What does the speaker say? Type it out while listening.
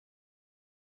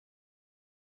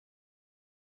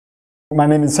My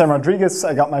name is Sam Rodrigues.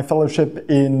 I got my fellowship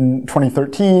in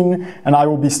 2013, and I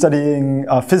will be studying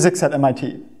physics at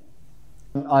MIT.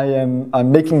 I'm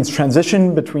making this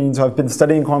transition between, so I've been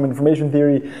studying quantum information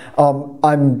theory.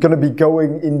 I'm going to be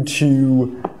going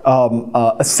into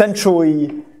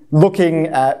essentially looking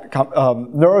at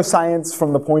neuroscience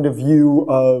from the point of view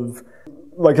of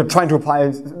trying to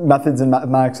apply methods in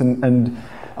mathematics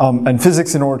and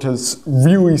physics in order to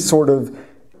really sort of,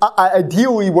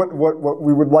 ideally what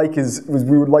we would like is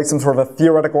we would like some sort of a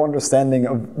theoretical understanding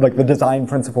of the design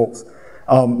principles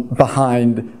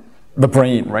behind the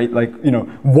brain, right?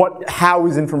 How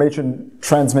is information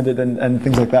transmitted and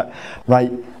things like that,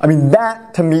 right? I mean,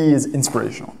 that to me is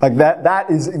inspirational. That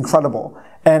is incredible.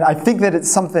 And I think that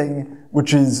it's something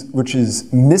which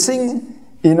is missing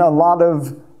in a lot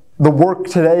of the work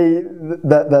today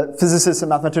that physicists and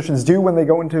mathematicians do when they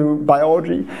go into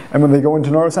biology and when they go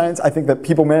into neuroscience. I think that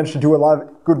people manage to do a lot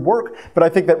of good work, but I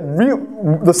think that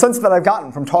the sense that I've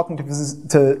gotten from talking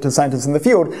to scientists in the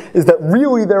field is that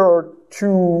really there are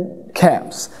two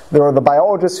camps. There are the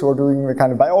biologists who are doing the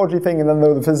kind of biology thing, and then there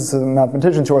are the physicists and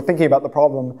mathematicians who are thinking about the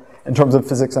problem in terms of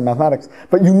physics and mathematics.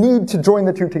 But you need to join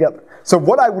the two together. So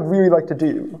what I would really like to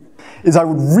do is I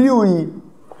would really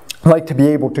like to be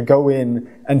able to go in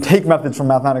and take methods from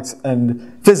mathematics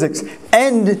and physics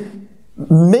and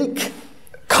make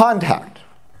contact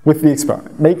with the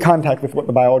experiment, make contact with what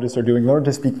the biologists are doing, learn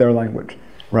to speak their language,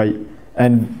 right,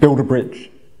 and build a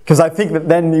bridge. Because I think that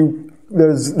then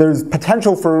there's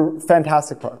potential for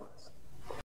fantastic progress.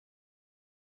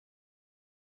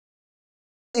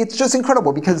 It's just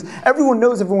incredible because everyone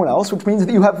knows everyone else, which means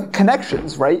that you have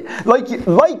connections, right? Like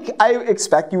I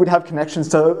expect you would have connections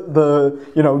to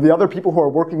the other people who are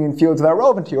working in fields that are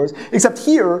relevant to yours, except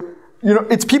here,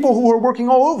 it's people who are working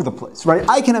all over the place, right?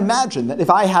 I can imagine that if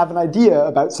I have an idea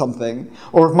about something,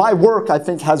 or if my work, I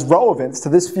think, has relevance to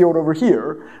this field over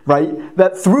here, right,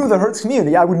 that through the Hertz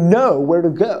community, I would know where to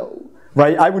go.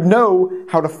 Right? I would know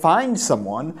how to find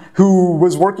someone who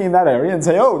was working in that area and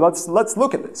say, oh, let's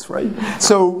look at this, right?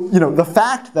 So, the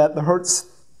fact that the Hertz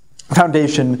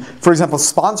Foundation, for example,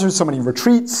 sponsors so many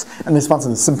retreats, and they sponsor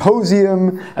the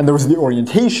symposium, and there was the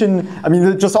orientation, I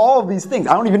mean, just all of these things.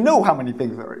 I don't even know how many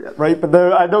things there are yet, right? But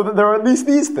I know that there are at least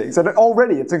these things, and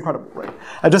already it's incredible, right?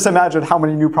 I just imagine how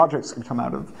many new projects could come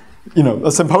out of, a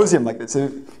symposium like this.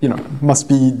 It, must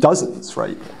be dozens,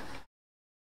 right?